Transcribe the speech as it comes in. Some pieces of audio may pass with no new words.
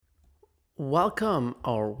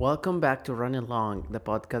Welcome back to Running Long, the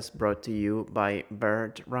podcast brought to you by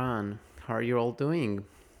Bird Run. How are you all doing?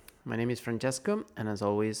 My name is Francesco, and as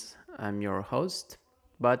always, I'm your host.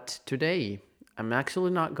 But today, I'm actually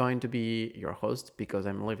not going to be your host because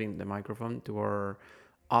I'm leaving the microphone to our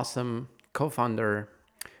awesome co founder,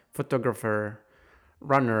 photographer,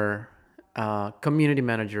 runner, community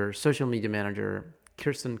manager, social media manager,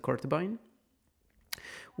 Kirsten Kortebine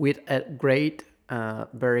with a great,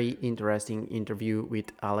 very interesting interview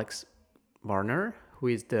with Alex Varner, who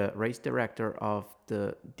is the race director of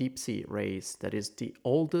the Dipsea Race, that is the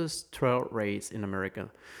oldest trail race in America.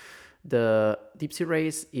 The Dipsea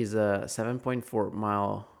Race is a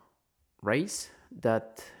 7.4-mile race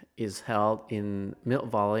that is held in Mill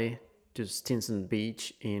Valley to Stinson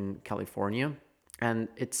Beach in California, and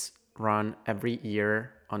it's run every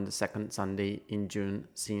year on the second Sunday in June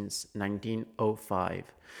since 1905.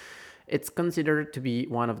 It's considered to be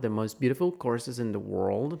one of the most beautiful courses in the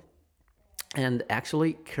world. And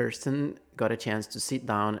actually, Kirsten got a chance to sit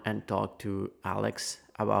down and talk to Alex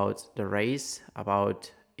about the race,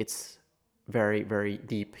 about its very, very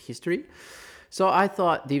deep history. So I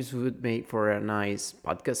thought this would make for a nice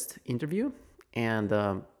podcast interview.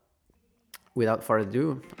 And without further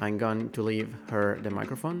ado, I'm going to leave her the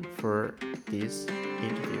microphone for this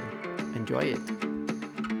interview. Enjoy it.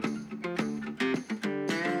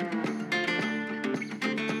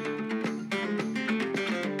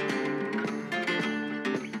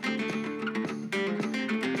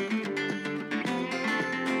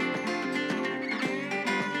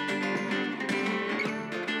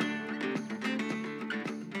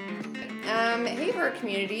 Hey, Vert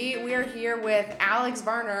community. We are here with Alex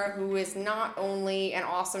Varner, who is not only an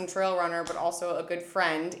awesome trail runner, but also a good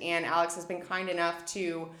friend. And Alex has been kind enough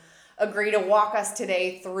to agree to walk us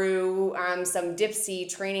today through some Dipsea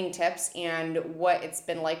training tips and what it's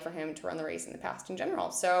been like for him to run the race in the past in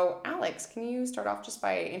general. So, Alex, can you start off just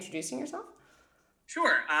by introducing yourself?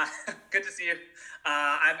 Sure. Good to see you.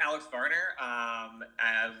 I'm Alex Varner.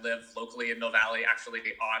 I live locally in Mill Valley, actually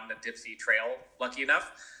on the Dipsea Trail, lucky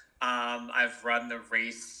enough. I've run the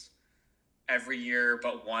race every year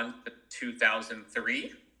but one,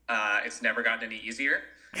 2003. It's never gotten any easier.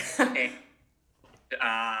 And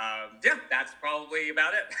yeah, that's probably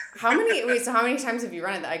about it. How many times have you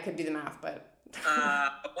run it? I could do the math, but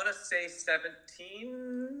I want to say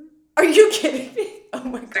 17. Are you kidding me? Oh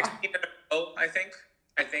my god. 16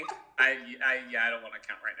 I think. I don't want to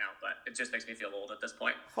count right now, but it just makes me feel old at this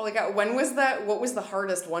point. Holy cow. When was that? What was the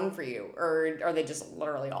hardest one for you? Or are they just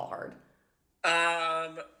literally all hard?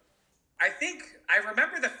 I think I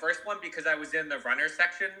remember the first one because I was in the runner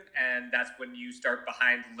section, and that's when you start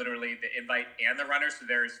behind literally the invite and the runner. So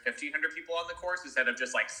there's 1,500 people on the course instead of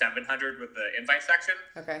just like 700 with the invite section.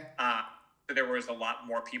 Okay. So there was a lot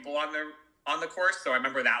more people on the course. So I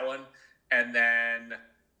remember that one, and then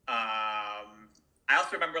I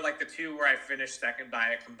also remember like the two where I finished second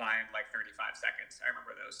by a combined like 35 seconds. I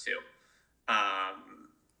remember those two.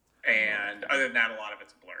 And other than that, a lot of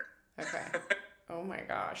it's a blur. Okay. Oh my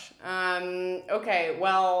gosh. Okay,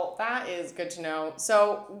 well, that is good to know.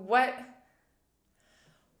 So what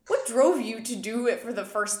drove you to do it for the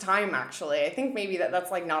first time, actually? I think maybe that's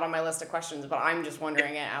like not on my list of questions, but I'm just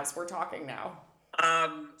wondering it as we're talking now.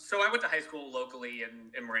 So I went to high school locally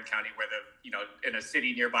in Marin County, where in a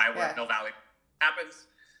city nearby where Mill Valley happens.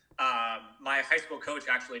 My high school coach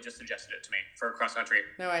actually just suggested it to me for cross country.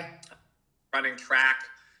 No way. Running track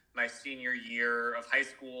my senior year of high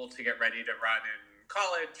school to get ready to run in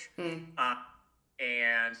college.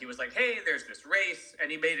 And he was like, hey, there's this race.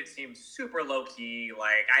 And he made it seem super low key.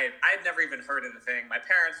 Like I'd never even heard of the thing. My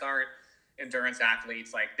parents aren't endurance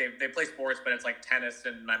athletes. Like they play sports, but it's like tennis.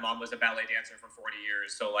 And my mom was a ballet dancer for 40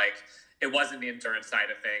 years. So like it wasn't the endurance side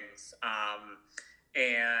of things.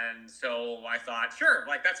 And so I thought, sure,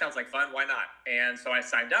 like that sounds like fun. Why not? And so I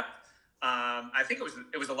signed up. I think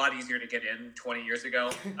it was a lot easier to get in 20 years ago,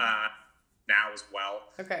 now as well.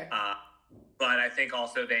 Okay. But I think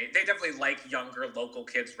also they definitely like younger local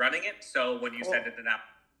kids running it. So when you send it to them,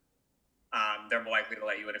 they're more likely to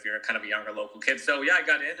let you in if you're kind of a younger local kid. So yeah, I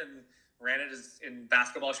got in and ran it in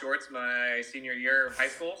basketball shorts my senior year of high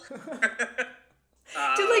school.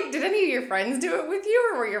 Did any of your friends do it with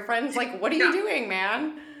you, or were your friends like, what are you doing,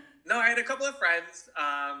 man? No, I had a couple of friends.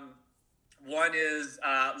 One is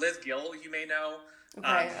Liz Gill, you may know.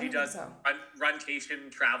 Okay, she does runcation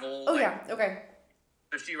travel. Oh, yeah, okay.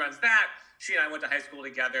 So she runs that. She and I went to high school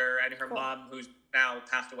together, and her mom, who's now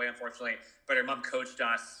passed away, unfortunately, but her mom coached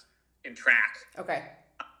us in track. Okay.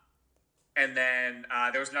 And then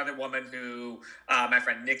there was another woman who, my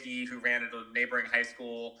friend Nikki, who ran at a neighboring high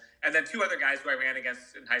school, and then two other guys who I ran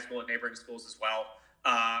against in high school at neighboring schools as well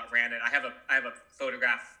ran it. I have a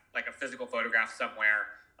photograph, like a physical photograph somewhere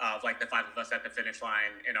of like the five of us at the finish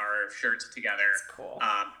line in our shirts together. That's cool.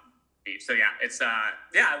 So yeah, it's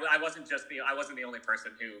I wasn't the only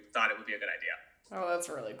person who thought it would be a good idea. Oh, that's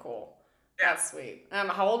really cool. Yeah. That's sweet.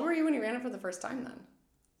 How old were you when you ran it for the first time then?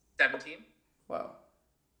 17. Whoa.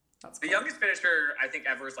 That's The cool. youngest finisher I think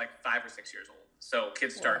ever is like 5 or 6 years old. So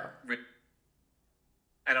kids start. Wow.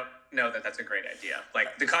 I don't know that that's a great idea.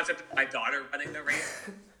 Like the concept of my daughter running the race,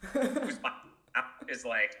 who's is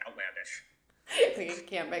like outlandish. You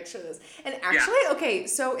can't picture this. And actually, okay,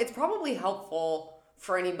 so it's probably helpful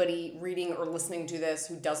for anybody reading or listening to this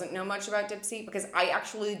who doesn't know much about Dipsea, because I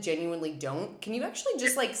actually genuinely don't. Can you actually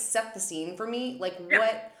just like set the scene for me? Like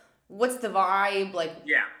what's the vibe? Like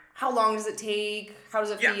how long does it take? How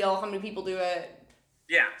does it feel? How many people do it?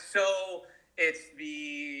 Yeah, so it's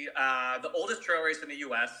the oldest trail race in the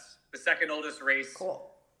U.S., the second oldest race,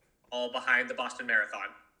 all behind the Boston Marathon.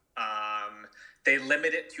 They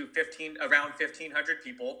limit it to around 1,500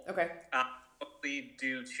 people. Okay. Mostly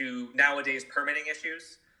due to nowadays permitting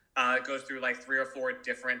issues. It goes through like 3 or 4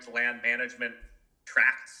 different land management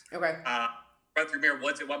tracts. Okay. Run through Muir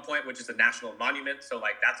Woods at one point, which is a national monument. So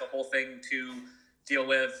like that's a whole thing to deal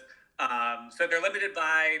with. So they're limited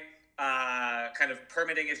by kind of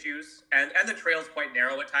permitting issues, and the trail's quite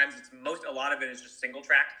narrow at times. A lot of it is just single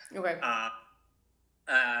track. Okay.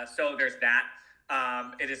 So there's that.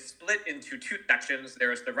 It is split into 2 sections.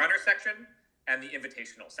 There's the runner section and the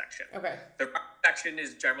invitational section. Okay. The runner section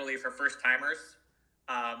is generally for first timers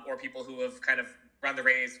or people who have kind of run the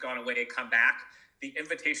race, gone away, come back. The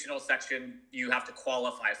invitational section you have to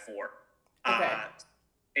qualify for. Okay.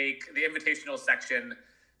 The invitational section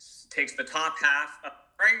takes the top half of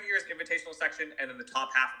prior year's invitational section and then the top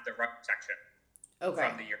half of the runner section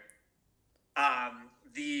from the year.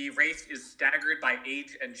 The race is staggered by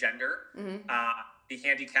age and gender. Mm-hmm. The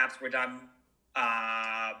handicaps were done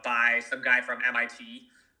by some guy from MIT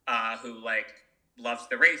who like loves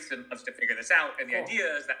the race and loves to figure this out. And the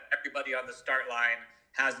idea is that everybody on the start line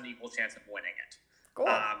has an equal chance of winning it. Cool.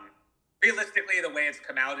 Realistically, the way it's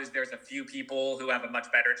come out is there's a few people who have a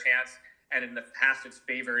much better chance. And in the past, it's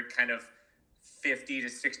favored kind of 50 to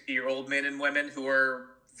 60-year-old men and women who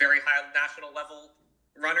are very high national level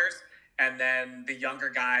runners. And then the younger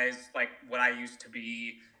guys, like what I used to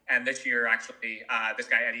be, and this year, actually, this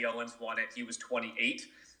guy, Eddie Owens, won it. He was 28.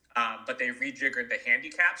 But they rejiggered the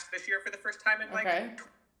handicaps this year for the first time in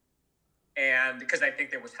and because I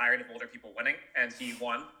think there was tired of older people winning, and he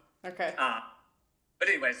won. Okay. But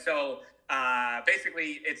anyway, so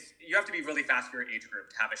basically, you have to be really fast for your age group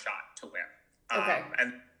to have a shot to win.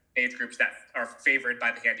 And age groups that are favored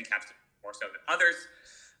by the handicaps more so than others.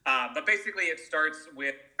 But basically, it starts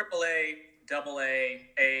with AAA, AA,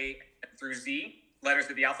 A, through Z, letters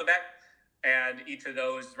of the alphabet. And each of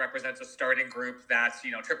those represents a starting group that's,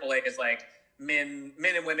 AAA is like men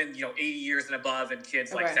and women, 80 years and above, and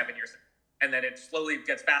kids like 7 years. And then it slowly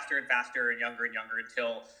gets faster and faster and younger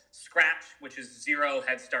until scratch, which is 0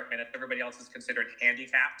 head start minutes. Everybody else is considered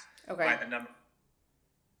handicapped by the number.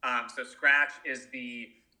 So scratch is the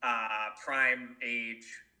prime age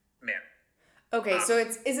men. Okay, so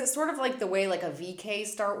is it sort of like the way like a VK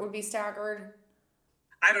start would be staggered?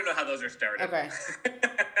 I don't know how those are started. Okay.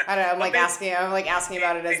 I don't know. I'm like asking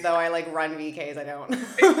about it as though I like run VKs. I don't.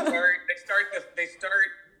 They start.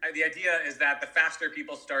 The idea is that the faster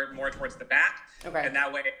people start more towards the back. Okay. And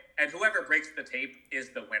that way, and whoever breaks the tape is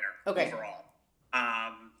the winner overall.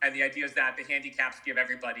 And the idea is that the handicaps give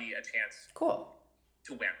everybody a chance.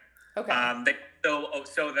 To win. Okay.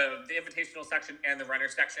 So the invitational section and the runner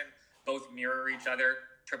section both mirror each other.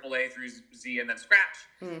 AAA through Z and then scratch.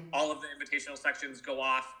 All of the invitational sections go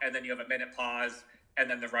off, and then you have a minute pause, and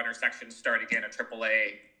then the runner sections start again at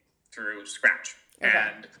AAA through scratch. Okay.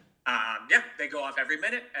 And they go off every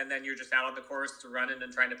minute, and then you're just out on the course running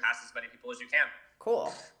and trying to pass as many people as you can.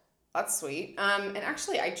 Cool. That's sweet. And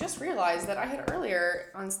actually, I just realized that I had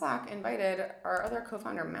earlier on Slack invited our other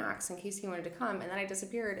co-founder, Max, in case he wanted to come, and then I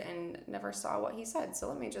disappeared and never saw what he said. So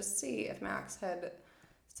let me just see if Max had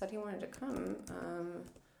said he wanted to come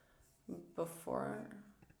before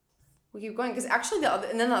we keep going. Because actually, the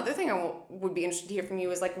other thing I would be interested to hear from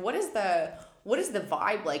you is like, what is the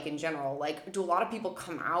vibe like in general? Like, do a lot of people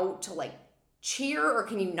come out to like cheer, or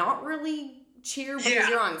can you not really cheer because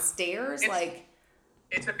you're on stairs?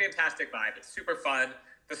 It's a fantastic vibe. It's super fun.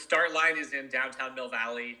 The start line is in downtown Mill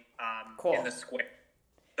Valley, in the square.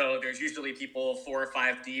 So there's usually people 4 or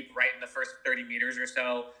 5 deep right in the first 30 meters or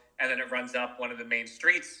so. and then it runs up one of the main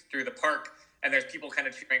streets through the park, and there's people kind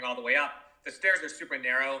of cheering all the way up. The stairs are super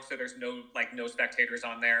narrow, so there's no spectators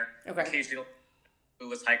on there. Okay. Occasionally,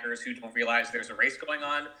 clueless hikers who don't realize there's a race going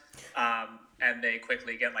on, and they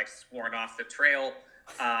quickly get like sworn off the trail.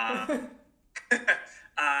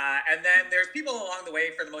 And then there's people along the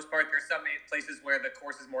way. For the most part, there's some places where the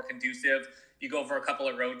course is more conducive. You go over a couple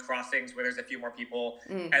of road crossings where there's a few more people,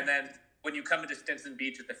 and then when you come into Stinson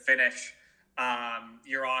Beach at the finish,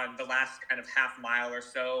 you're on the last kind of half mile or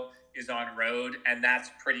so is on road, and that's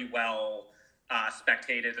pretty well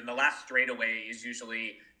spectated. And the last straightaway is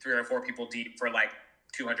usually 3 or 4 people deep for like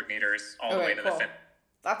 200 meters all the way to the finish.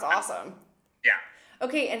 That's awesome. Yeah.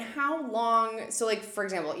 Okay, and how long? So, like, for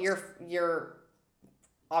example, you're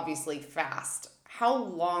obviously fast. How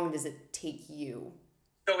long does it take you?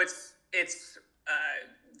 So it's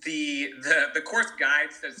the course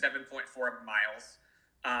guide says 7.4 miles.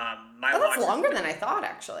 That's longer than I thought,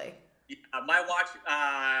 actually. Yeah, my watch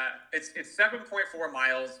it's 7.4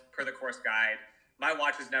 miles per the course guide. My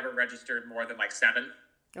watch has never registered more than like 7.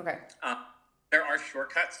 Okay. There are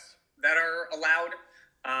shortcuts that are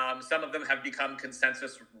allowed. Some of them have become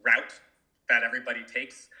consensus route that everybody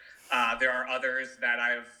takes. There are others that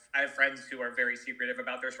I have friends who are very secretive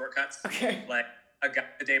about their shortcuts. Okay. Like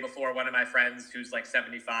the day before, one of my friends who's like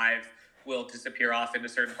 75 will disappear off into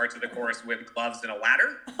certain parts of the course with gloves and a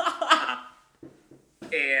ladder.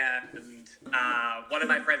 And one of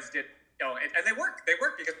my friends did, and they work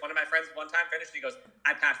because one of my friends one time finished and he goes,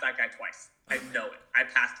 I passed that guy twice. I know it. I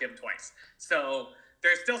passed him twice. So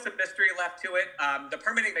there's still some mystery left to it. The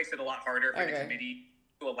permitting makes it a lot harder for the committee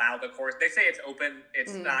to allow the course. They say it's open.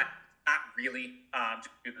 It's not really just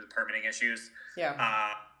due to the permitting issues.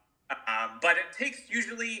 Yeah. But it takes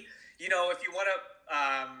usually, if you want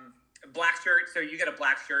a black shirt, so you get a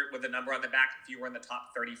black shirt with a number on the back if you were in the top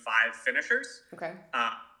 35 finishers. Okay.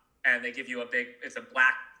 And they give you it's a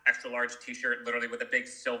black extra large t-shirt, literally with a big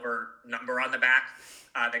silver number on the back.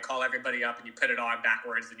 They call everybody up and you put it on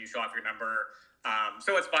backwards and you show off your number.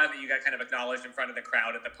 So it's fun that you got kind of acknowledged in front of the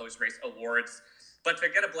crowd at the post-race awards. But to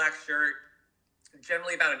get a black shirt,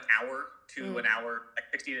 generally about an hour to an hour, like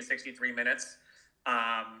 60 to 63 minutes,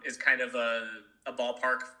 is kind of a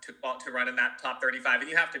ballpark to run in that top 35. And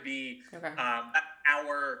you have to be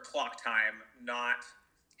hour clock time, not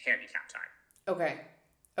handicap time.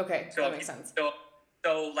 Okay. So that makes sense.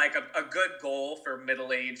 So like a good goal for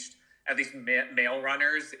middle-aged, at least male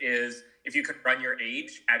runners, is if you could run your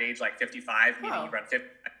age at age like 55, meaning you run 50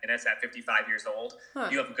 minutes at 55 years old,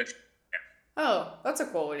 you have a good. Oh, that's a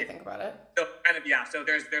cool way to think about it. So kind of, yeah. So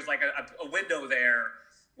there's like a window there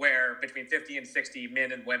where between 50 and 60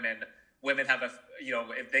 men and women have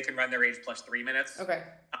if they can run their age plus 3 minutes. Okay.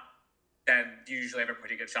 Then you usually have a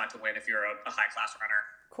pretty good shot to win if you're a high class runner.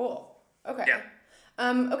 Cool. Okay. Yeah.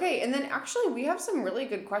 Okay, and then actually we have some really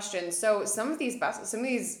good questions. So some of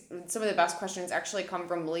the best questions actually come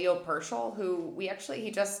from Leo Pershel, who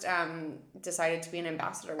he just decided to be an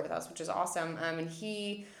ambassador with us, which is awesome. And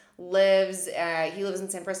he lives in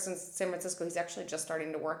San Francisco. He's actually just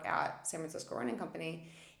starting to work at San Francisco Running Company.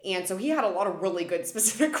 And so he had a lot of really good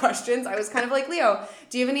specific questions. I was kind of like, Leo,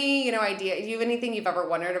 do you have any, idea? Do you have anything you've ever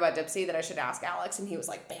wondered about Dipsea that I should ask Alex? And he was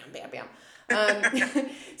like, bam, bam, bam.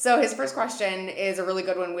 So his first question is a really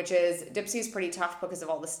good one, which is, Dipsea is pretty tough because of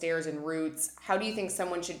all the stairs and routes. How do you think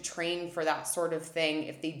someone should train for that sort of thing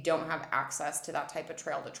if they don't have access to that type of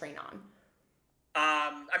trail to train on?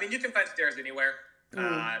 You can find stairs anywhere.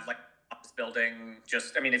 Like office building,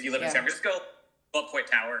 if you live in San Francisco, go up Point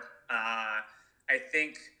Tower. I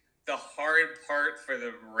think the hard part for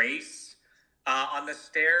the race on the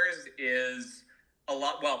stairs is a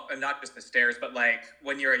lot, and not just the stairs, but like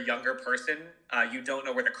when you're a younger person, you don't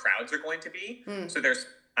know where the crowds are going to be. So there's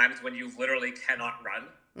times when you literally cannot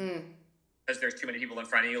run because there's too many people in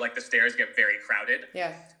front of you. Like the stairs get very crowded.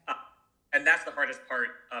 Yeah. And that's the hardest part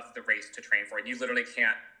of the race to train for. And you literally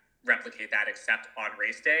can't replicate that except on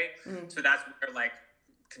race day. So that's where like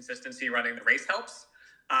consistency running the race helps.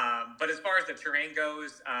 But as far as the terrain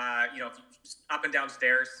goes, up and down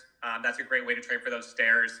stairs, that's a great way to train for those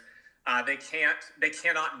stairs. They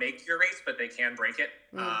cannot make your race, but they can break it.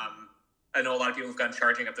 I know a lot of people have gone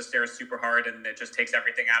charging up the stairs super hard, and it just takes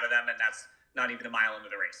everything out of them, and that's not even a mile into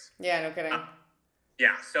the race. Yeah, no kidding.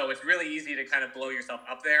 So it's really easy to kind of blow yourself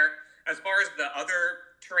up there. As far as the other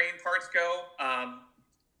terrain parts go,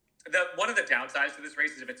 one of the downsides to this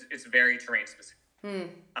race is it's very terrain specific.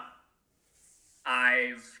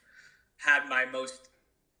 I've had my most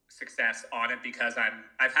success on it because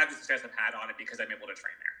I've had the success I've had on it because I'm able to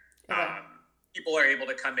train there. Okay. People are able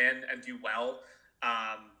to come in and do well,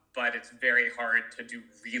 but it's very hard to do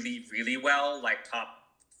really, really well, like top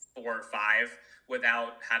 4 or 5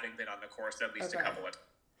 without having been on the course at least a couple of times.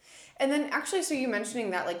 And then actually, so you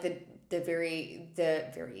mentioning that like the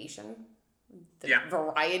variation, the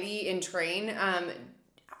variety in terrain.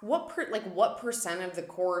 What percent of the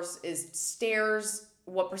course is stairs?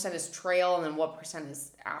 What percent is trail, and then what percent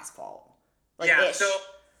is asphalt? Ish. So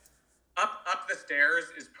up the stairs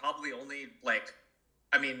is probably only like,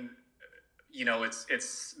 I mean,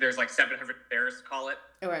 it's there's like 700 stairs, call it.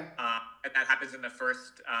 Okay. And that happens in the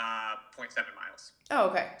first 0.7 miles. Oh,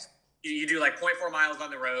 okay. You do like 0.4 miles on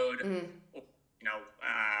the road. Mm-hmm.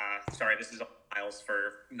 Sorry, this is miles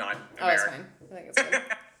for non-American. Oh, it's fine. I think it's good.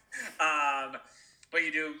 But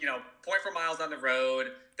you do, 0.4 miles on the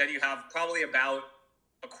road. Then you have probably about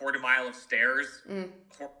a quarter mile of stairs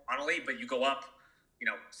horizontally, but you go up,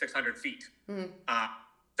 600 feet. Mm-hmm.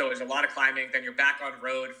 So there's a lot of climbing. Then you're back on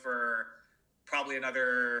road for probably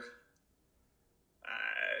another,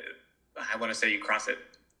 I want to say you cross it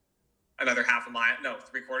another half a mile, no,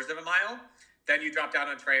 3/4 of a mile. Then you drop down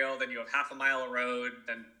on trail. Then you have half a mile of road,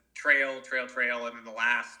 then trail, and then the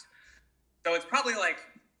last. So it's probably like,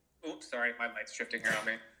 oops, sorry, my light's shifting here on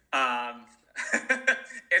me.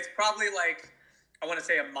 It's probably like, I want to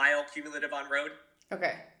say a mile cumulative on road.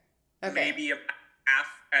 Okay. Maybe a half,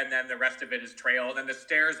 and then the rest of it is trail. And then the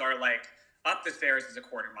stairs are like, up the stairs is a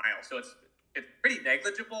quarter mile. So it's pretty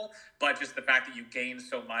negligible, but just the fact that you gain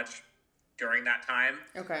so much during that time.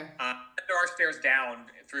 Okay. There are stairs down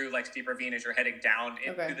through like steep ravine as you're heading down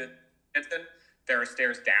into the Vincent. There are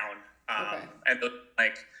stairs down, and those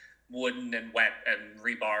like wooden and wet and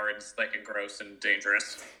rebar and slick and gross and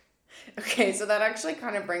dangerous. Okay, so that actually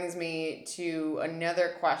kind of brings me to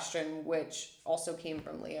another question, which also came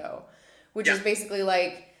from Leo, which is basically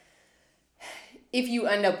like, if you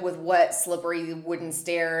end up with wet, slippery wooden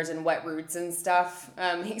stairs and wet roots and stuff,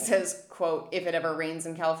 he says, quote, if it ever rains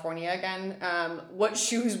in California again, what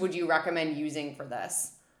shoes would you recommend using for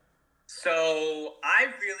this? So I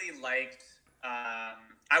really liked,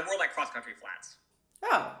 I wore like cross-country flats.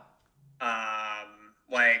 Oh.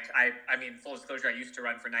 I mean, full disclosure, I used to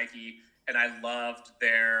run for Nike, and I loved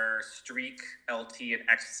their Streak, LT, and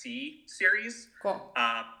XC series. Cool.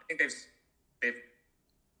 I think they've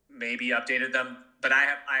maybe updated them, but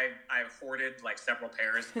I've hoarded like several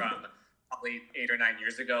pairs from probably 8 or 9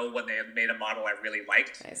 years ago when they had made a model I really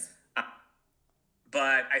liked. Nice.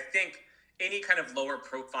 But I think any kind of lower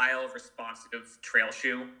profile responsive trail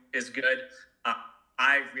shoe is good.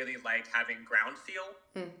 I really like having ground feel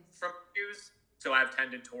from shoes, so I've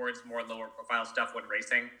tended towards more lower profile stuff when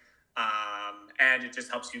racing, and it just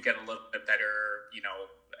helps you get a little bit better,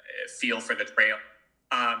 feel for the trail.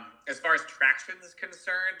 As far as traction is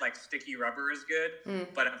concerned, like sticky rubber is good,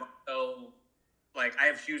 but I've also, like, I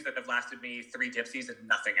have shoes that have lasted me 3 Dipseas and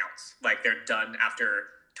nothing else. Like, they're done after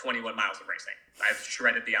 21 miles of racing. I've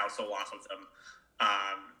shredded the outsole off of them.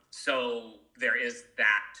 So there is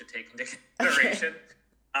that to take into consideration.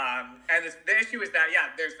 And the issue is that,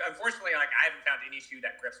 there's unfortunately, like, I haven't found any shoe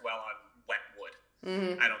that grips well on wet wood.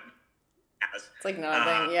 Mm-hmm. I don't. It's like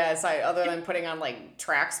nothing. Other than putting on like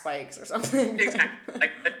track spikes or something. Exactly.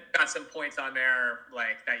 Like, got some points on there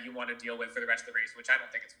like that you want to deal with for the rest of the race, which I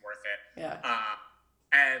don't think it's worth it. Yeah.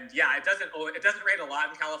 It doesn't rain a lot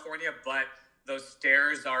in California, but those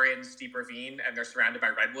stairs are in steep ravine and they're surrounded by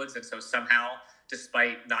redwoods, and so somehow,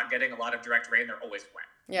 despite not getting a lot of direct rain, they're always wet.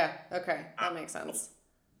 Yeah. Okay, that makes sense.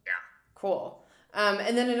 Yeah. Cool.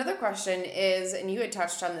 And then another question is, and you had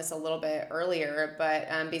touched on this a little bit earlier, but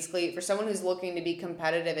basically for someone who's looking to be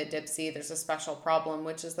competitive at Dipsea, there's a special problem,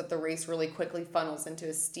 which is that the race really quickly funnels into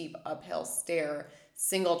a steep uphill stair,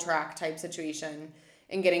 single track type situation,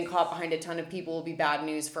 and getting caught behind a ton of people will be bad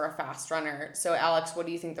news for a fast runner. So Alex, what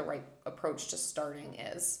do you think the right approach to starting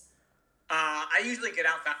is? I usually get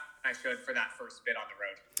out fast when I should for that first bit on the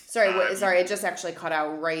road. Sorry, it just actually cut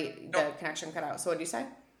out the connection cut out. So what did you say?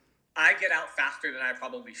 I get out faster than I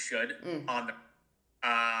probably should on the.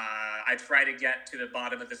 I try to get to the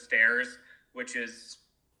bottom of the stairs, which is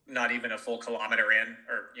not even a full kilometer in,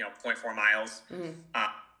 or 0.4 miles,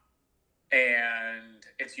 and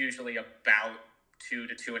it's usually about 2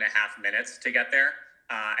 to 2.5 minutes to get there,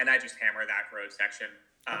 and I just hammer that road section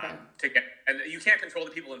to get. And you can't control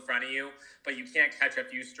the people in front of you, but you can't catch a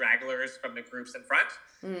few stragglers from the groups in front,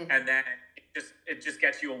 and then it just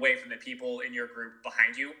gets you away from the people in your group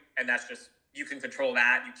behind you, and that's just, you can control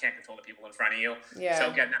that. You can't control the people in front of you. Yeah.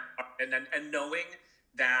 So getting that, and knowing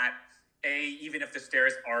that even if the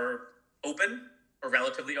stairs are open or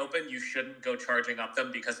relatively open, you shouldn't go charging up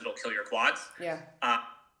them because it'll kill your quads. Yeah.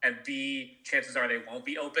 And B, chances are they won't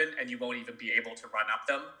be open and you won't even be able to run up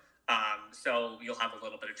them. So you'll have a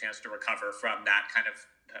little bit of chance to recover from that kind of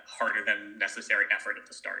harder than necessary effort at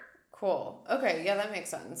the start. Cool. Okay. Yeah, that makes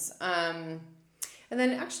sense. And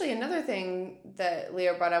then actually another thing that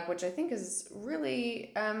Leo brought up, which I think is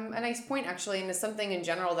really a nice point actually, and is something in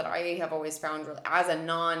general that I have always found as a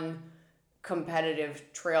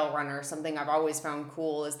non-competitive trail runner, something I've always found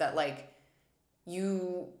cool is that like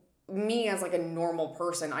me as like a normal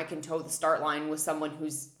person, I can toe the start line with someone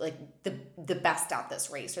who's like the best at this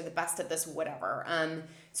race or the best at this whatever.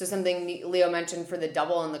 So something Leo mentioned for the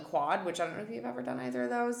double and the quad, which I don't know if you've ever done either of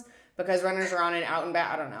those, because runners are on an out and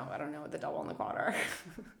back. I don't know what the double and the quad are.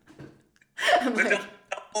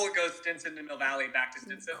 Double goes Stinson to Mill Valley back to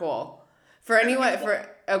Stinson. Cool. For anyone,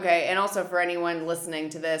 and also for anyone listening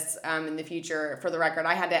to this in the future, for the record,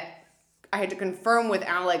 I had to confirm with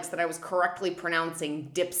Alex that I was correctly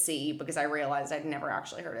pronouncing Dipsea because I realized I'd never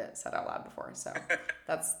actually heard it said out loud before. So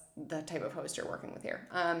that's the type of host you're working with here.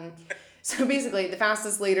 So basically, the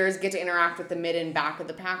fastest leaders get to interact with the mid and back of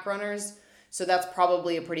the pack runners. So that's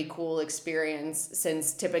probably a pretty cool experience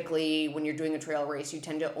since typically when you're doing a trail race, you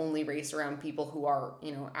tend to only race around people who are,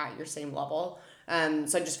 at your same level.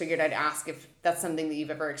 So I just figured I'd ask if that's something that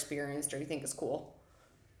you've ever experienced or you think is cool.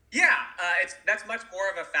 Yeah, that's much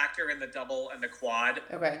more of a factor in the double and the quad.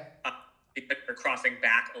 Okay. Because you're crossing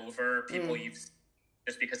back over people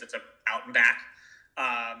just because it's a out and back.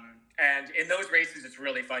 And in those races, it's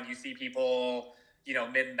really fun. You see people,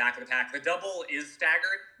 mid and back of the pack. The double is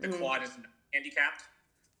staggered. The quad is handicapped.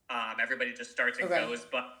 Everybody just starts and goes.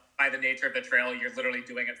 But by the nature of the trail, you're literally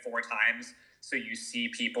doing it 4 times. So you see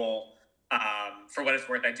people. For what it's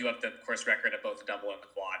worth, I do have the course record of both the double and the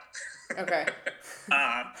quad. Okay.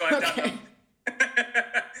 So I've done them.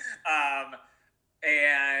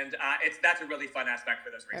 And that's a really fun aspect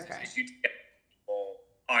for those races. Okay. Is you get people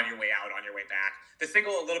on your way out, on your way back. The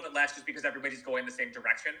single a little bit less just because everybody's going the same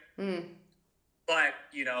direction. But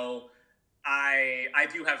you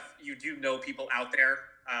do know people out there.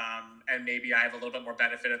 And maybe I have a little bit more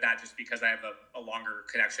benefit of that just because I have a longer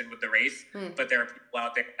connection with the race. But there are people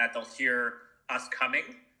out there that they'll hear us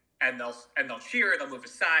coming and they'll cheer, they'll move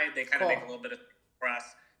aside, they kind of make a little bit of for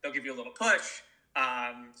us, they'll give you a little push.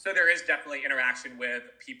 So there is definitely interaction with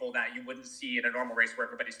people that you wouldn't see in a normal race where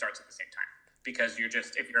everybody starts at the same time. Because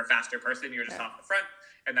if you're a faster person, you're just off the front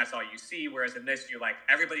and that's all you see. Whereas in this, you're like,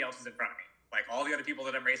 everybody else is in front of me. Like all the other people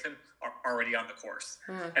that I'm racing are already on the course.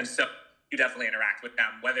 And so you definitely interact with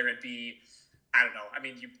them, whether it be, I don't know. I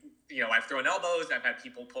mean, I've thrown elbows. I've had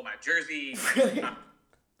people pull my jersey. Really?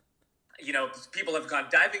 People have gone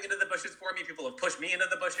diving into the bushes for me. People have pushed me into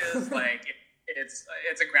the bushes. Like it's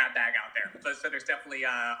a grab bag out there. But so there's definitely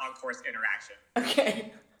on course interaction.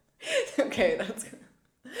 Okay, that's good.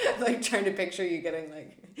 I'm like trying to picture you getting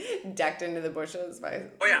like decked into the bushes by.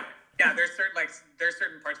 Oh yeah. Yeah, there's certain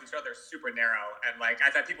parts of the trail that are super narrow, and like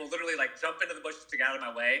I've had people literally like jump into the bushes to get out of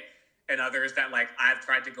my way, and others that like I've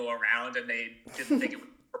tried to go around and they didn't think it was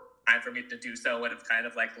time for me to do so and have kind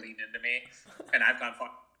of like leaned into me, and I've gone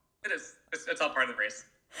far. It's all part of the race.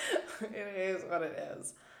 It is what it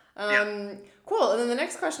is. Yeah. Cool. And then the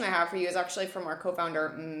next question I have for you is actually from our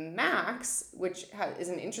co-founder Max, which is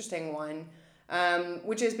an interesting one,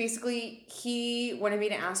 which is basically he wanted me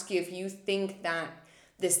to ask you if you think that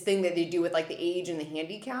this thing that they do with like the age and the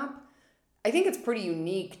handicap, I think it's pretty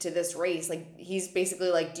unique to this race. Like he's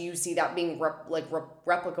basically like, do you see that being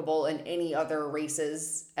replicable in any other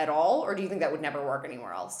races at all? Or do you think that would never work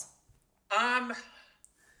anywhere else?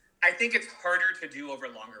 I think it's harder to do over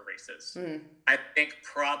longer races. I think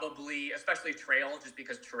probably, especially trail, just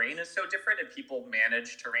because terrain is so different and people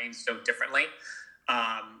manage terrain so differently.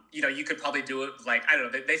 You could probably do it like, I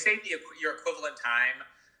don't know, they say your equivalent time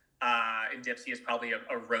in Dipsea is probably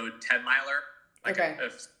a road 10 miler, like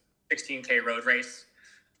a 16K road race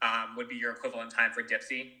would be your equivalent time for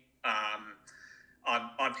Dipsea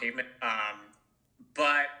on pavement.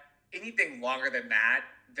 But anything longer than that,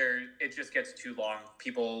 it just gets too long.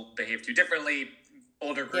 People behave too differently.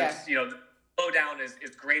 Older groups, the slowdown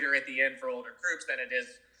is greater at the end for older groups than it is,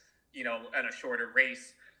 in a shorter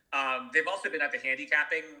race. They've also been at the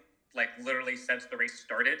handicapping like literally since the race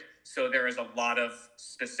started. So there is a lot of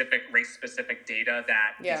race-specific data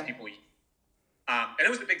that these people use. And it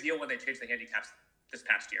was a big deal when they changed the handicaps this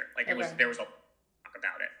past year. Like there was a talk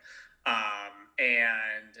about it.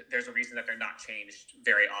 And there's a reason that they're not changed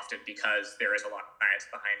very often because there is a lot of science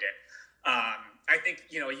behind it. I think,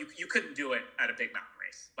 you couldn't do it at a big mountain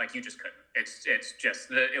race. Like you just couldn't. It's just,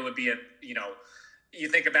 it would be you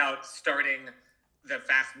think about starting the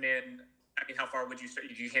fast mid. I mean, how far would you start?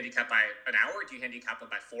 Do you handicap by an hour? Do you handicap them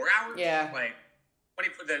by 4 hours? Yeah. Like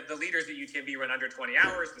the leaders at UTMB run under 20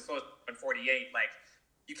 hours. The slowest run 48. Like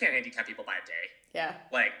you can't handicap people by a day. Yeah.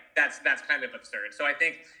 Like that's kind of absurd. So I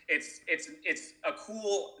think it's a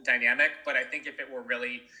cool dynamic, but I think if it were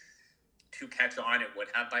really to catch on, it would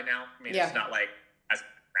have by now. I mean, it's not like as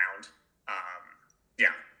round. Yeah.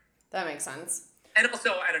 That makes sense. And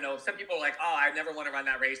also, I don't know, some people are like, oh, I never want to run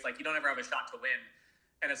that race. Like, you don't ever have a shot to win.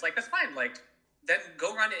 And it's like, that's fine. Like, then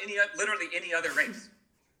go run literally any other race.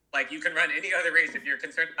 Like, you can run any other race if you're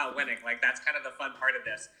concerned about winning. Like, that's kind of the fun part of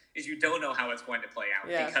this, is you don't know how it's going to play out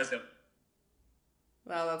because of...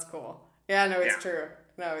 Well, that's cool. Yeah, no, it's true.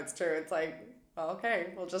 No, it's true. It's like, well,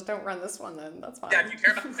 okay, well, just don't run this one then. That's fine. Yeah, if you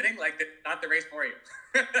care about winning, like, it's not the race for you.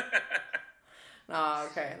 Oh,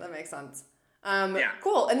 okay. That makes sense.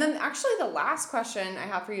 Cool. And then actually the last question I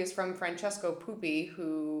have for you is from Francesco Pupi,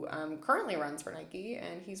 who currently runs for Nike,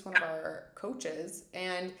 and he's one of our coaches.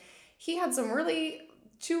 And he had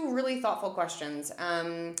two really thoughtful questions.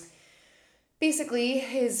 Basically,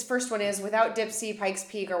 his first one is, without Dipsea, Pikes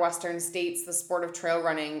Peak, or Western States, the sport of trail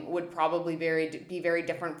running would probably be very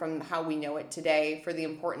different from how we know it today for the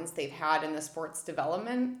importance they've had in the sport's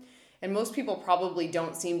development. And most people probably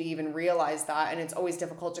don't seem to even realize that, and it's always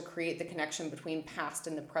difficult to create the connection between past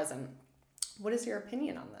and the present. What is your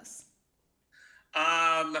opinion on this?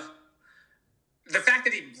 The fact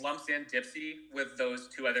that he lumps in Dipsea with those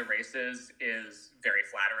two other races is very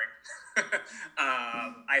flattering.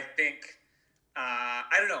 I think,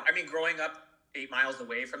 I don't know. I mean, growing up 8 miles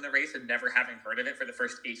away from the race and never having heard of it for the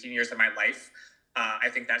first 18 years of my life, I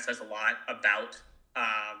think that says a lot about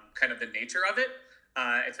kind of the nature of it.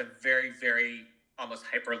 It's a very, very almost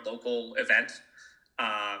hyper-local event.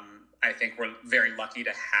 I think we're very lucky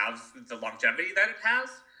to have the longevity that it has.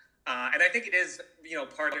 And I think it is,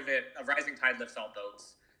 part of it, a rising tide lifts all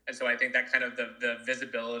boats. And so I think that kind of the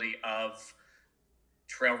visibility of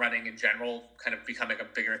trail running in general kind of becoming a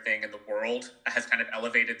bigger thing in the world has kind of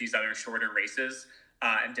elevated these other shorter races.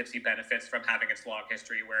 And Dipsea benefits from having its long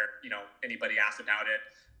history where, anybody asks about it.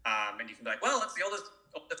 And you can be like, well, it's the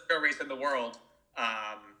oldest trail race in the world.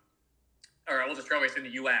 Or oldest trail race in the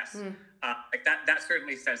U.S. Like that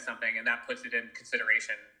certainly says something, and that puts it in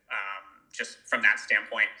consideration just from that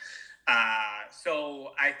standpoint.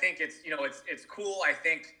 So I think it's cool. I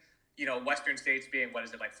think Western States being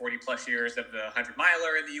 40 plus years of the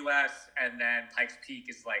 100-miler in the U.S. and then Pikes Peak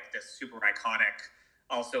is like this super iconic,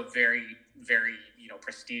 also very very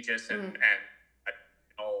prestigious and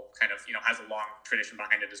kind of has a long tradition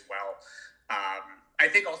behind it as well. I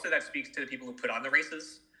think also that speaks to the people who put on the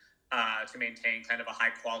races to maintain kind of a high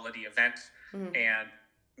quality event and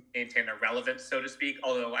maintain their relevance, so to speak.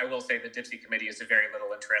 Although I will say the Dipsea committee is a very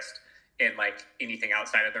little interest in like anything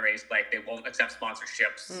outside of the race. Like they won't accept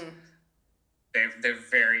sponsorships. They're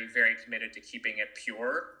very, very committed to keeping it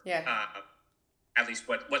pure. Yeah. At least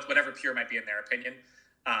whatever pure might be in their opinion.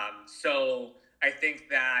 So I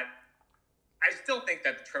still think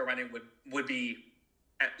that the trail running would be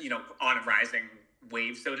on a rising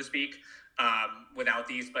wave, so to speak, without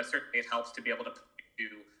these, but certainly it helps to be able to do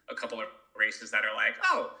a couple of races that are like,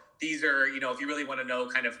 oh, these are, if you really want to know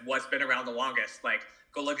kind of what's been around the longest, like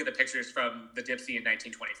go look at the pictures from the Dipsea in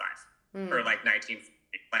 1925 or like 1940.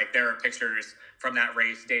 Like there are pictures from that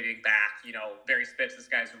race dating back, Barry Spitz, this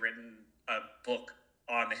guy's written a book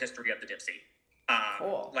on the history of the Dipsea.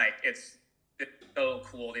 Cool. Like it's so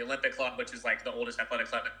cool. The Olympic Club, which is like the oldest athletic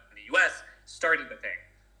club in the U.S., started the thing.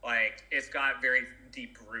 Like it's got very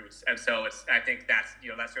deep roots, and so I think that's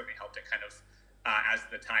that certainly helped it kind of as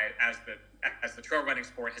the trail running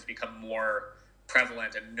sport has become more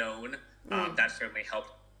prevalent and known. That certainly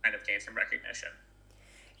helped kind of gain some recognition.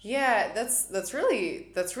 Yeah, that's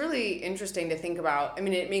really interesting to think about. I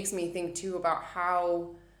mean, it makes me think too about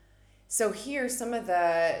how. So here, some of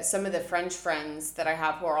the French friends that I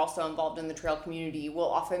have who are also involved in the trail community will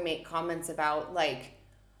often make comments about like,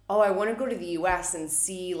 oh, I want to go to the U.S. and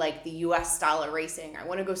see like the U.S. style of racing. I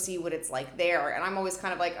want to go see what it's like there. And I'm always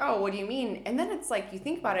kind of like, oh, what do you mean? And then it's like you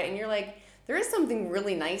think about it and you're like, there is something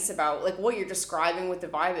really nice about like what you're describing with the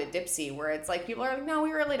vibe at Dipsea, where it's like people are like, no,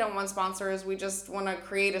 we really don't want sponsors. We just want to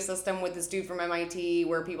create a system with this dude from MIT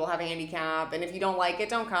where people have a handicap, and if you don't like it,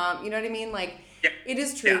 don't come. You know what I mean? Like, it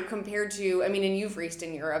is true compared to, I mean, and you've raced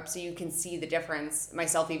in Europe, so you can see the difference.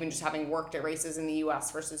 Myself, even just having worked at races in the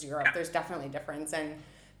U.S. versus Europe, there's definitely a difference, and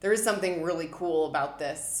there is something really cool about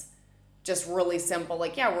this. Just really simple,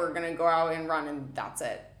 like, we're gonna go out and run, and that's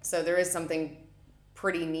it. So there is something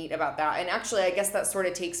pretty neat about that. And actually, I guess that sort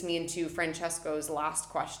of takes me into Francesco's last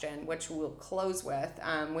question, which we'll close with,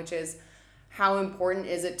 which is, how important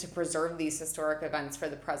is it to preserve these historic events for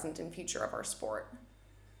the present and future of our sport?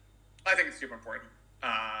 I think it's super important.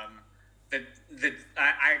 I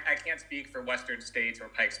can't speak for Western States or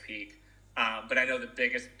Pikes Peak, But I know the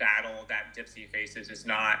biggest battle that Dipsea faces is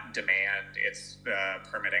not demand; it's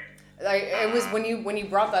permitting. It was when you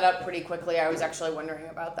brought that up pretty quickly. I was actually wondering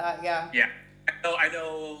about that. Yeah. Yeah. I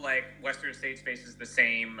know, like Western States faces the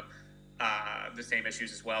same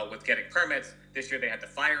issues as well with getting permits. This year they had the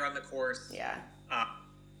fire on the course. Yeah.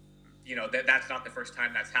 That's not the first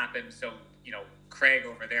time that's happened. So Craig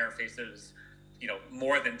over there faces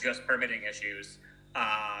more than just permitting issues.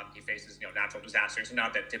 He faces natural disasters.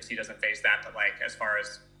 Not that Dipsea doesn't face that, but like as far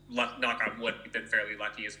as knock on wood, we've been fairly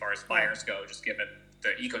lucky as far as fires go, just given the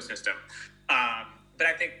ecosystem. But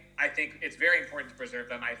I think it's very important to preserve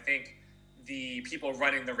them. I think the people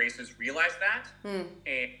running the races realize that,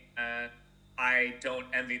 and I don't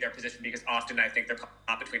envy their position, because often I think they're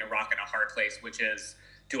caught between a rock and a hard place, which is,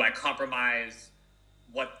 do I compromise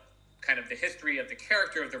what kind of the history of the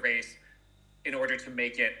character of the race in order to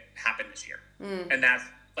make it happen this year? And that's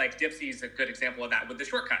like Dipsea is a good example of that with the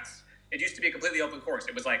shortcuts. It used to be a completely open course.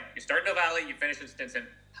 It was like you start in O'Valley, you finish in Stinson,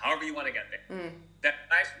 however you want to get there.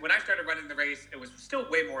 When I started running the race, it was still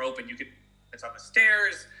way more open. It's on the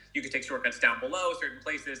stairs. You could take shortcuts down below certain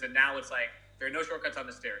places, and now it's like there are no shortcuts on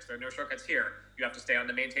the stairs. There are no shortcuts here. You have to stay on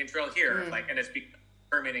the maintained trail here. And it's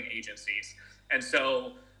permitting agencies. And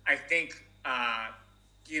so I think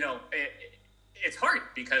it's hard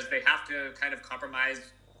because they have to kind of compromise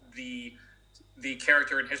the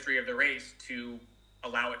character and history of the race to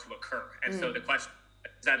allow it to occur. And so the question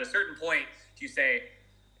is, at a certain point, do you say,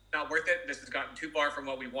 not worth it, this has gotten too far from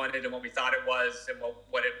what we wanted and what we thought it was and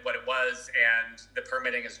what it was, and the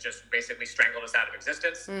permitting has just basically strangled us out of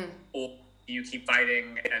existence? Or you keep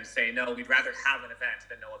fighting and say, no, we'd rather have an event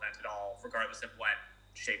than no event at all, regardless of what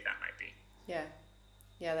shape that might be.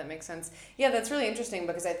 Yeah, that makes sense. Yeah, that's really interesting,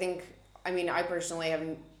 because I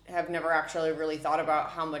personally have never actually really thought about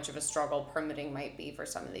how much of a struggle permitting might be for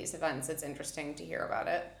some of these events. It's interesting to hear about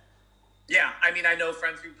it. Yeah, I know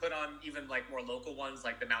friends who put on even like more local ones,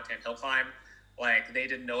 like the Mountain Hill Climb. Like they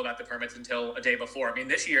didn't know about the permits until a day before.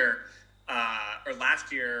 This year, or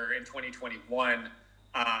last year in 2021,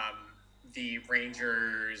 the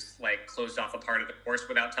Rangers like closed off a part of the course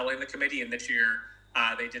without telling the committee, and this year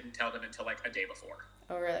they didn't tell them until like a day before.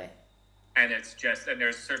 Oh, really? And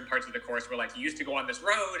there's certain parts of the course where like you used to go on this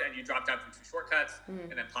road and you dropped out through two shortcuts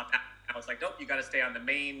and then popped out. I was like, nope, you got to stay on the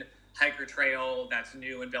main hiker trail that's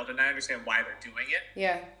new and built. And I understand why they're doing it.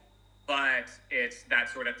 Yeah. But it's that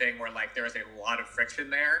sort of thing where like there is a lot of friction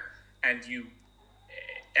there, and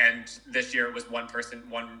this year it was one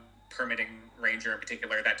permitting ranger in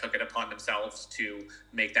particular that took it upon themselves to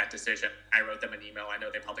make that decision. I wrote them an email. I know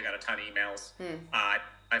they probably got a ton of emails.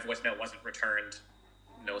 My voicemail wasn't returned.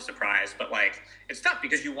 No surprise, but like it's tough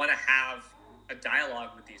because you want to have a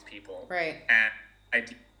dialogue with these people, right? And I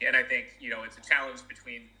think it's a challenge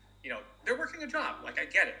between they're working a job. Like I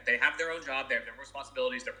get it, they have their own job, they have their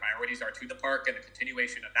responsibilities, their priorities are to the park and the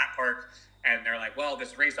continuation of that park, and they're like, well,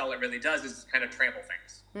 this race all it really does is kind of trample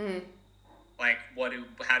things. Like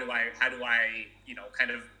how do I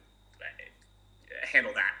kind of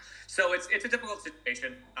handle that? So it's a difficult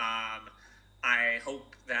situation. I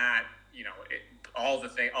hope that all the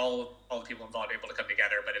people involved are able to come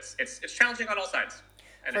together, but it's challenging on all sides.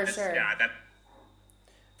 And For sure. Yeah,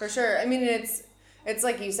 for sure. It's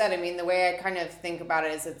like you said. The way I kind of think about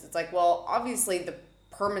it is it's like, well, obviously the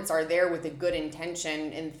permits are there with a good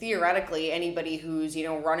intention, and theoretically anybody who's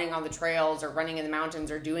running on the trails or running in the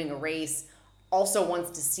mountains or doing a race also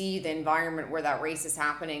wants to see the environment where that race is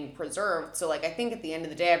happening preserved. So like I think at the end of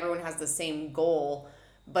the day everyone has the same goal.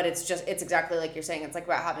 But it's exactly like you're saying. It's like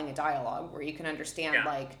about having a dialogue where you can understand,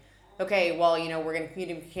 like, okay, well, we're going to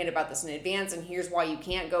communicate about this in advance, and here's why you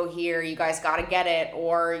can't go here. You guys got to get it.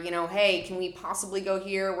 Or, hey, can we possibly go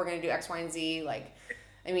here? We're going to do X, Y, and Z. Like,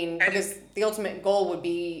 because the ultimate goal would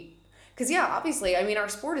be, because, yeah, obviously, our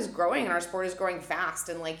sport is growing, and our sport is growing fast.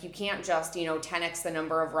 And, like, you can't just, 10x the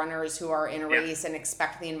number of runners who are in a race and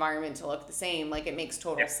expect the environment to look the same. Like, it makes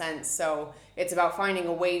total sense. So it's about finding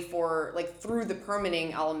a way for, like, through the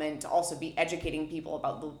permitting element to also be educating people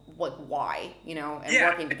about why, and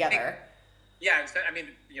working together.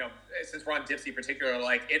 Since we're on Dipsea particular,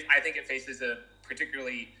 like, I think it faces a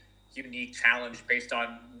particularly unique challenge based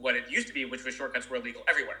on what it used to be, which was shortcuts were illegal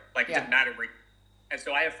everywhere. Like, it didn't matter where. And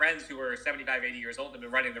so I have friends who are 75, 80 years old and have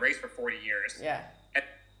been running the race for 40 years. Yeah. And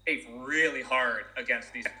they fight really hard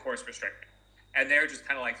against these course restrictions. And they're just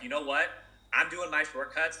kind of like, you know what? I'm doing my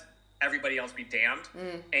shortcuts. Everybody else be damned.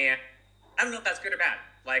 And I don't know if that's good or bad.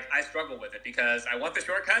 Like, I struggle with it because I want the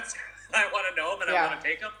shortcuts. I want to know them and I want to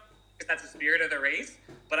take them because that's the spirit of the race.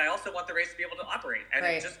 But I also want the race to be able to operate. And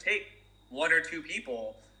it just take one or two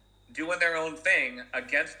people doing their own thing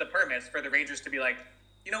against the permits for the Rangers to be like,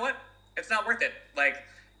 you know what? It's not worth it. Like,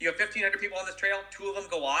 you have 1,500 people on this trail. 2 of them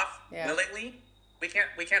go off willingly. We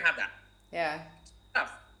can't have that. Yeah. It's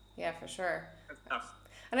tough. Yeah, for sure. It's tough.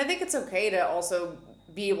 And I think it's okay to also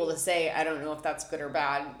be able to say, I don't know if that's good or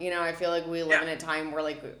bad. You know, I feel like we live in a time where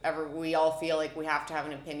like we all feel like we have to have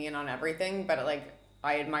an opinion on everything, but like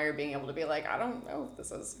I admire being able to be like, I don't know if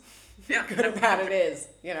this is good or bad. It is,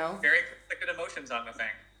 you know. Very conflicted emotions on the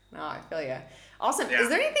thing. No, I feel you. Awesome. Yeah. Is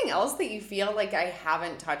there anything else that you feel like I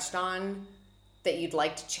haven't touched on that you'd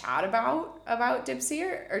like to chat about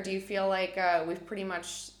Dipsea, or do you feel like we've pretty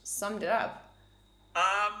much summed it up?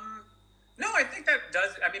 No, I think that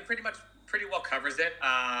does. I mean, pretty well covers it.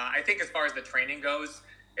 I think as far as the training goes,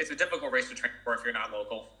 it's a difficult race to train for if you're not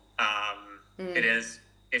local. It is.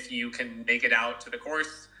 If you can make it out to the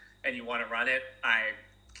course and you want to run it, I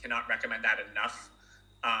cannot recommend that enough.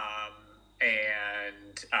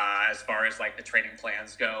 And as far as like the training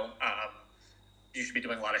plans go, you should be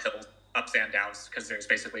doing a lot of hills, ups and downs, because there's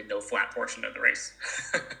basically no flat portion of the race.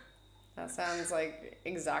 That sounds like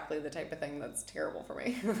exactly the type of thing that's terrible for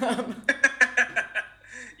me.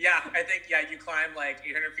 Yeah, I think, you climb like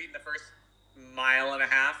 800 feet in the first mile and a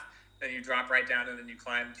half, then you drop right down, and then you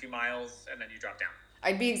climb 2 miles, and then you drop down.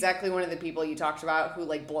 I'd be exactly one of the people you talked about who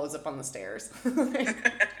like blows up on the stairs. I've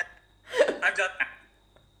done that.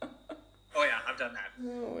 Oh yeah, I've done that.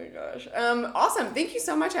 Oh my gosh. Awesome. Thank you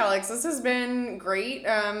so much, Alex. This has been great.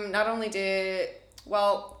 Not only did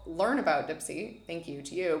learn about Dipsea, thank you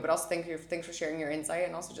to you, but also thanks for sharing your insight,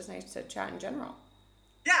 and also just nice to chat in general.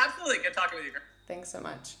 Yeah, absolutely. Good talking with you. Thanks so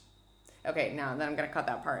much. Okay, now then I'm gonna cut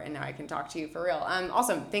that part, and now I can talk to you for real.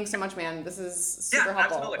 Awesome. Thanks so much, man. This is super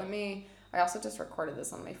helpful. Absolutely. I also just recorded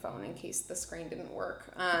this on my phone in case the screen didn't work.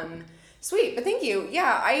 Sweet, but thank you.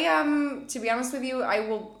 Yeah, I to be honest with you,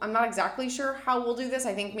 I'm not exactly sure how we'll do this.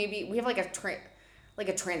 I think maybe we have like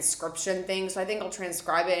a transcription thing, so I think I'll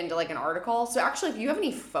transcribe it into like an article. So actually, if you have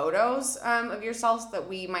any photos of yourselves that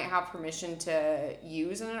we might have permission to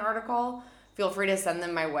use in an article, feel free to send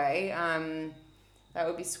them my way. That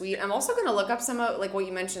would be sweet. I'm also going to look up some of, like what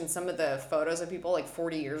you mentioned, some of the photos of people like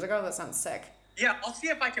 40 years ago. That sounds sick. Yeah, I'll see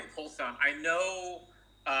if I can pull some. I know,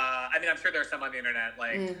 I mean, I'm sure there's some on the internet.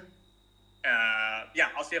 Like,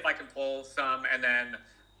 I'll see if I can pull some. And then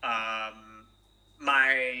I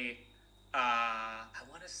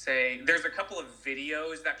want to say there's a couple of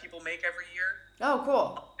videos that people make every year. Oh,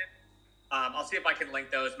 cool. I'll see if I can link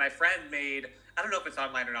those. My friend made, I don't know if it's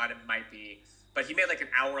online or not, it might be, but he made like an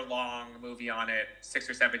hour-long movie on it 6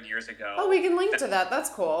 or 7 years ago. Oh, we can link to that. That's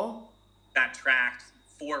cool. That tracked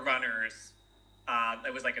 4 runners.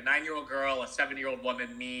 It was like a 9-year-old girl, a 7-year-old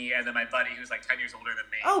woman, me, and then my buddy who's like 10 years older than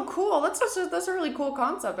me. Oh, cool. That's a really cool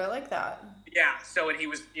concept. I like that. Yeah. So, and he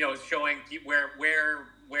was, showing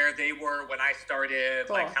where they were when I started,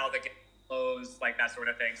 cool. Like how the game closed, like that sort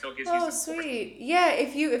of thing. So it gives you some sweet. Yeah.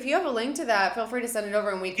 If you have a link to that, feel free to send it over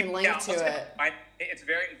and we can link to it. It's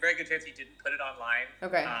very good chance he didn't put it online.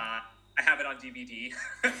 Okay. I have it on DVD.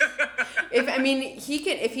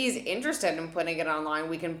 If he's interested in putting it online,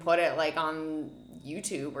 we can put it like on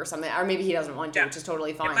YouTube or something, or maybe he doesn't want to, which is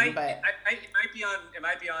totally fine. It might be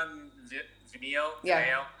on Vimeo. Yeah.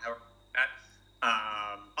 Vimeo, however that.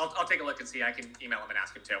 I'll take a look and see. I can email him and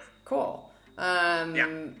ask him too. Cool.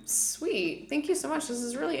 Sweet. Thank you so much. This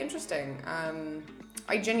is really interesting.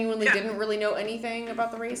 I genuinely didn't really know anything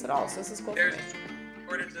about the race at all, so this is cool There's for me.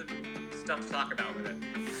 There's sort of stuff to talk about with it.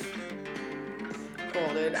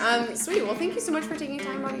 Cool, dude. Sweet. Well, thank you so much for taking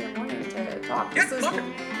time out of your morning to talk. This is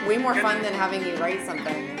way more fun than having you write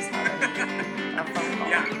something. Just having a phone call.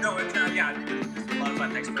 Yeah, no, it's a lot of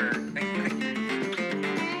fun. Thanks for